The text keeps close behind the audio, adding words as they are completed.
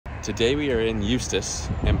Today we are in Eustis,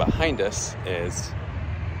 and behind us is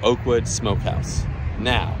Oakwood Smokehouse.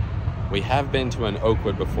 Now, we have been to an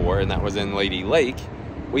Oakwood before, and that was in Lady Lake.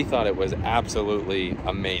 We thought it was absolutely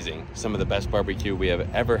amazing. Some of the best barbecue we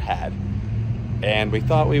have ever had. And we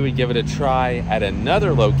thought we would give it a try at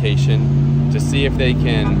another location to see if they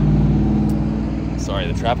can, sorry,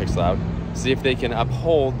 the traffic's loud, see if they can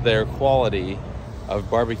uphold their quality of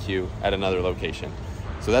barbecue at another location.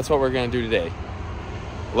 So that's what we're gonna do today.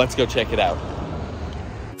 Let's go check it out.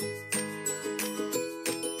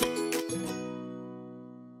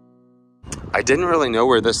 I didn't really know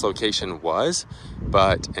where this location was,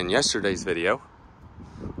 but in yesterday's video,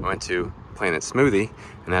 I went to Planet Smoothie,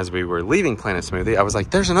 and as we were leaving Planet Smoothie, I was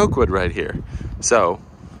like, there's an Oakwood right here. So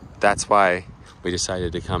that's why we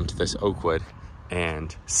decided to come to this Oakwood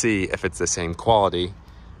and see if it's the same quality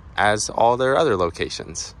as all their other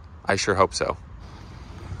locations. I sure hope so.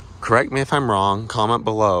 Correct me if I'm wrong, comment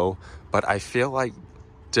below, but I feel like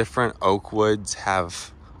different Oakwoods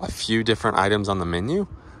have a few different items on the menu,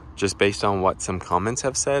 just based on what some comments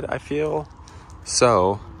have said, I feel.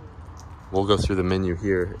 So we'll go through the menu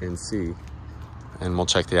here and see, and we'll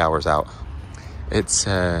check the hours out. It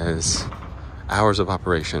says hours of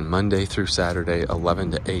operation, Monday through Saturday,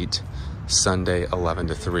 11 to 8, Sunday, 11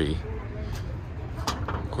 to 3.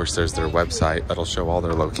 Of course, there's their website that'll show all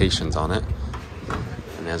their locations on it.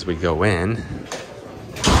 And as we go in,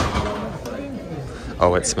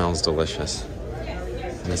 oh, it smells delicious.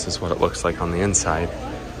 And this is what it looks like on the inside.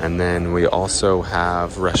 And then we also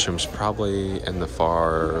have restrooms probably in the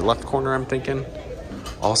far left corner, I'm thinking.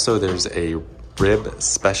 Also, there's a rib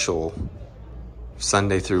special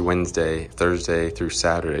Sunday through Wednesday, Thursday through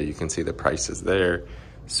Saturday. You can see the prices there.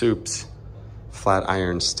 Soups, flat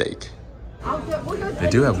iron steak. They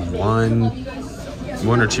do have one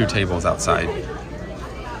or two tables outside.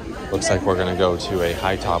 Looks like we're gonna go to a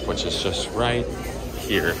high top, which is just right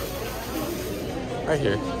here. Right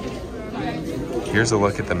here. Here's a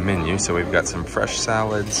look at the menu. So we've got some fresh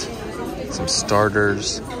salads, some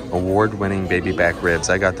starters, award-winning baby back ribs.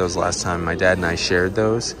 I got those last time. My dad and I shared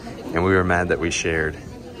those, and we were mad that we shared.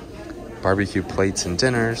 Barbecue plates and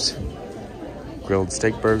dinners, grilled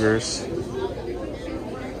steak burgers,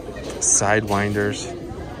 sidewinders.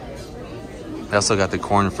 I also got the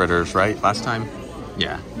corn fritters, right? Last time?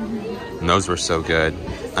 Yeah. And those were so good.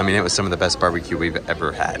 I mean, it was some of the best barbecue we've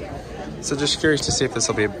ever had. So just curious to see if this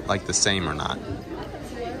will be like the same or not.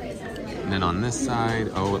 And then on this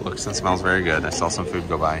side, oh, it looks and smells very good. I saw some food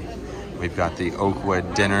go by. We've got the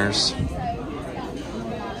Oakwood dinners,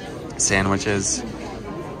 sandwiches.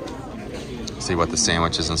 See what the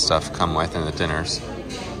sandwiches and stuff come with in the dinners.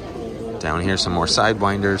 Down here, some more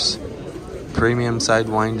sidewinders, premium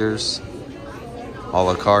sidewinders, a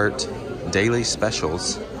la carte, daily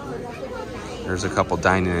specials. There's a couple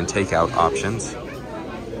dining and takeout options.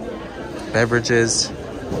 Beverages.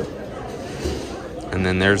 And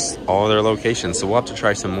then there's all their locations. So we'll have to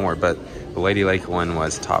try some more, but the Lady Lake one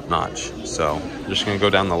was top notch. So I'm just gonna go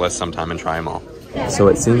down the list sometime and try them all. So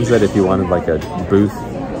it seems that if you wanted like a booth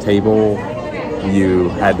table, you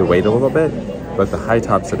had to wait a little bit. But the high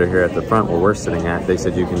tops that are here at the front where we're sitting at, they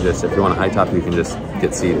said you can just, if you want a high top, you can just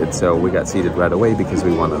get seated. So we got seated right away because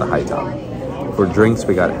we wanted a high top. For drinks,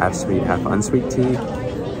 we got half sweet, half unsweet tea.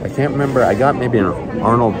 I can't remember, I got maybe an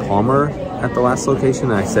Arnold Palmer at the last location,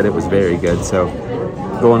 and I said it was very good. So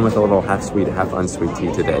going with a little half sweet, half unsweet tea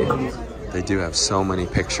today. They do have so many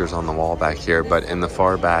pictures on the wall back here, but in the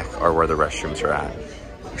far back are where the restrooms are at.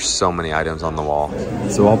 There's so many items on the wall.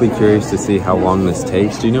 So I'll be curious to see how long this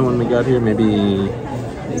takes. Do you know when we got here? Maybe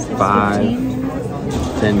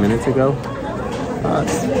 5-10 minutes ago?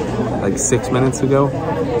 Like 6 minutes ago.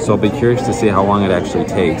 So I'll be curious to see how long it actually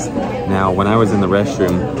takes. Now, when I was in the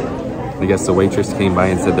restroom, I guess the waitress came by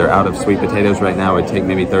and said they're out of sweet potatoes right now. It'd take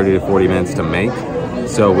maybe 30 to 40 minutes to make.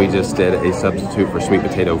 So we just did a substitute for sweet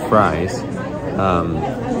potato fries.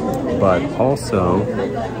 But also,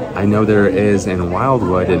 I know there is in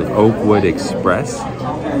Wildwood an Oakwood Express.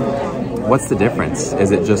 What's the difference? Is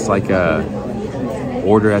it just like a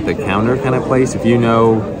order at the counter kind of place? If you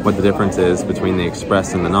know what the difference is between the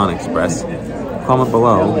Express and the non-Express, comment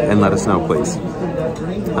below and let us know, please.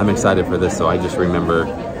 I'm excited for this, so I just remember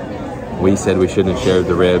we said we shouldn't have shared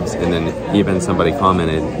the ribs, and then even somebody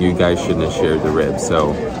commented, you guys shouldn't have shared the ribs.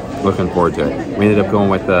 So looking forward to it. We ended up going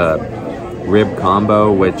with the rib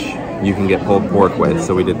combo, which you can get pulled pork with.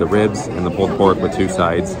 So we did the ribs and the pulled pork with 2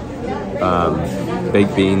 sides,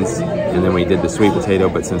 baked beans, and then we did the sweet potato,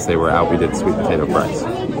 but since they were out, we did sweet potato fries.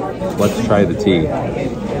 Let's try the tea.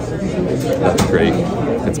 That's great.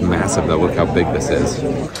 It's massive though, look how big this is.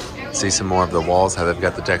 See some more of the walls, how they've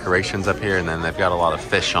got the decorations up here, and then they've got a lot of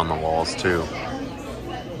fish on the walls too.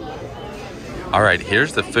 All right,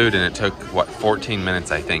 here's the food, and it took, what, 14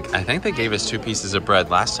 minutes, I think. I think they gave us 2 pieces of bread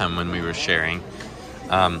last time when we were sharing.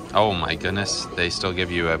 Oh my goodness, they still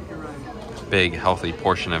give you a big, healthy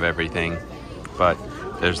portion of everything. But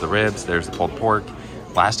there's the ribs, there's the pulled pork.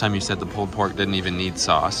 Last time you said the pulled pork didn't even need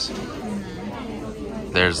sauce.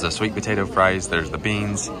 There's the sweet potato fries, there's the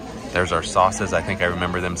beans, there's our sauces. I think I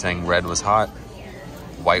remember them saying red was hot,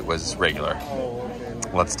 white was regular.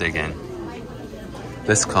 Let's dig in.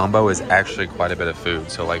 This combo is actually quite a bit of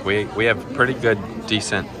food. So like we have pretty good,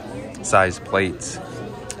 decent sized plates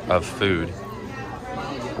of food.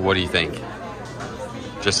 What do you think?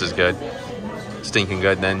 Just as good? Stinking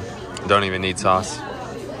good then? Don't even need sauce?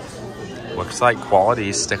 Looks like quality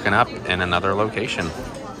is sticking up in another location.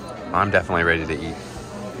 I'm definitely ready to eat.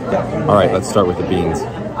 All right, let's start with the beans.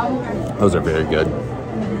 Those are very good.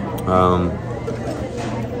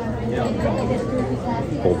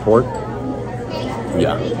 Pulled pork.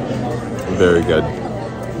 Yeah, very good.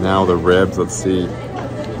 Now the ribs, let's see.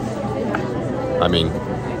 I mean,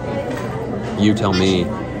 you tell me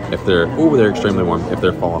if they're, oh, they're extremely warm, if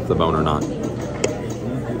they're fall off the bone or not.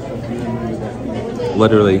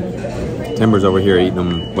 Literally, Timber's over here eating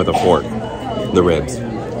them with a fork, the ribs.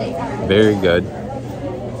 Very good.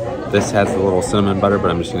 This has the little cinnamon butter, but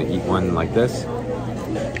I'm just gonna eat one like this.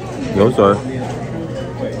 Those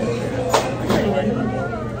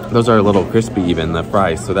are a little crispy even, the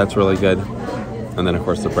fries, so that's really good. And then of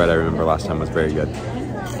course the bread I remember last time was very good.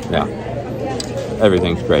 Yeah,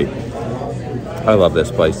 everything's great. I love this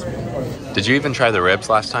place. Did you even try the ribs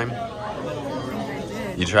last time?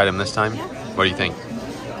 You tried them this time? What do you think?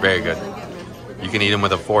 Very good. You can eat them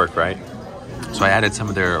with a fork, right? So I added some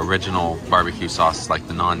of their original barbecue sauce, like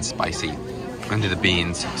the non-spicy, into the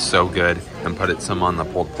beans. So good. And put some on the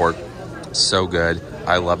pulled pork. So good.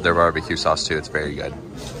 I love their barbecue sauce too. It's very good.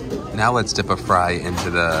 Now let's dip a fry into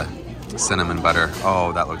the cinnamon butter.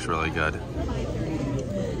 Oh, that looks really good.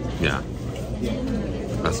 Yeah,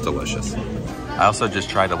 that's delicious. I also just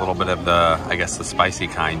tried a little bit of the, I guess, the spicy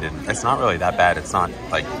kind, and it's not really that bad. It's not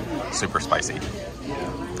like super spicy.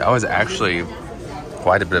 That was actually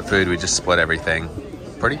quite a bit of food. We just split everything.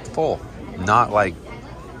 Pretty full. Not like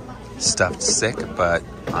stuffed sick, but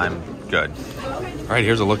I'm good. All right,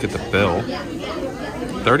 here's a look at the bill.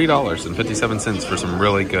 $30.57 for some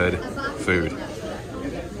really good food.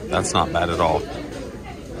 That's not bad at all.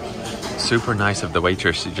 Super nice of the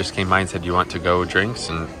waitress. She just came by and said, "You want to go drinks?"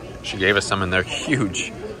 And she gave us some in their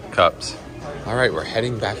huge cups. All right, we're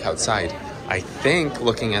heading back outside. I think,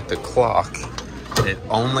 looking at the clock, it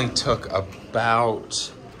only took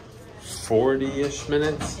about 40-ish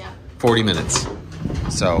minutes? 40 minutes.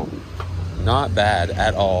 So, not bad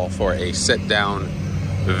at all for a sit-down,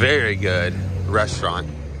 very good restaurant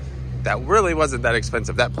that really wasn't that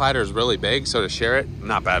expensive. That platter is really big, so to share it,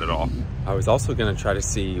 not bad at all. I was also gonna try to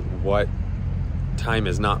see what time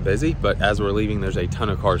is not busy, but as we're leaving, there's a ton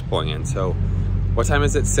of cars pulling in. So what time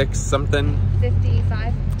is it? 6 something?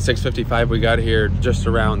 55. 6:55. We got here just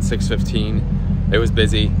around 6:15. It was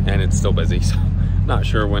busy and it's still busy, so not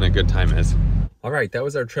sure when a good time is. All right, that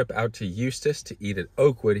was our trip out to Eustis to eat at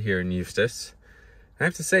Oakwood here in Eustis. I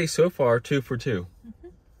have to say, so far, 2 for 2.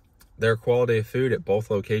 Their quality of food at both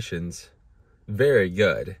locations, very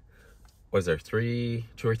good. Was there 2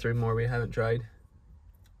 or 3 more we haven't tried?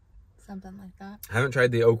 Something like that. I haven't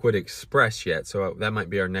tried the Oakwood Express yet, so that might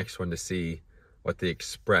be our next one to see what the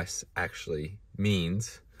Express actually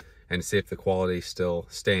means and to see if the quality still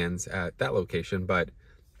stands at that location. But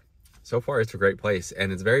so far, it's a great place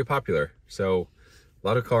and it's very popular. So a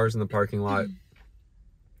lot of cars in the parking lot.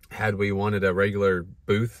 Had we wanted a regular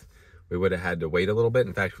booth, we would have had to wait a little bit.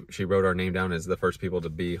 In fact, she wrote our name down as the first people to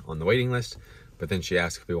be on the waiting list, but then she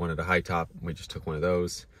asked if we wanted a high top. We just took one of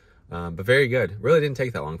those. But very good. Really didn't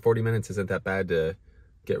take that long. 40 minutes isn't that bad to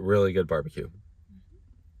get really good barbecue.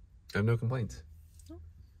 I have no complaints.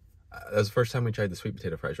 That was the first time we tried the sweet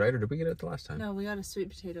potato fries, right? Or did we get it the last time? No, we got a sweet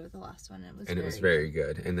potato at the last one. It was very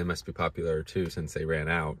good. And they must be popular too since they ran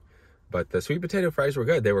out. But the sweet potato fries were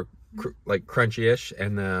good. They were like crunchy-ish,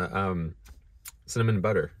 and the cinnamon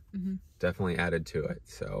butter definitely added to it.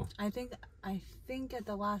 So I think at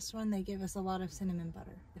the last one they gave us a lot of cinnamon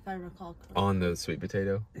butter, if I recall correctly. On the sweet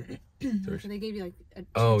potato? So they gave you like a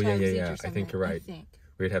oh yeah. I think you're right.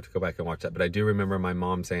 We'd have to go back and watch that. But I do remember my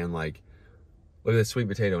mom saying, like, look at this sweet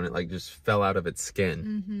potato, and it like just fell out of its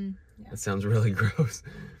skin. Yeah. That sounds really gross,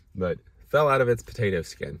 but fell out of its potato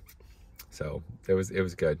skin. So it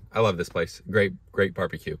was good. I love this place. Great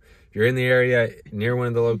barbecue. If you're in the area near one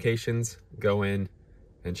of the locations, go in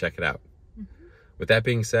and check it out. With that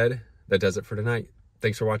being said, that does it for tonight.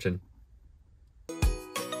 Thanks for watching.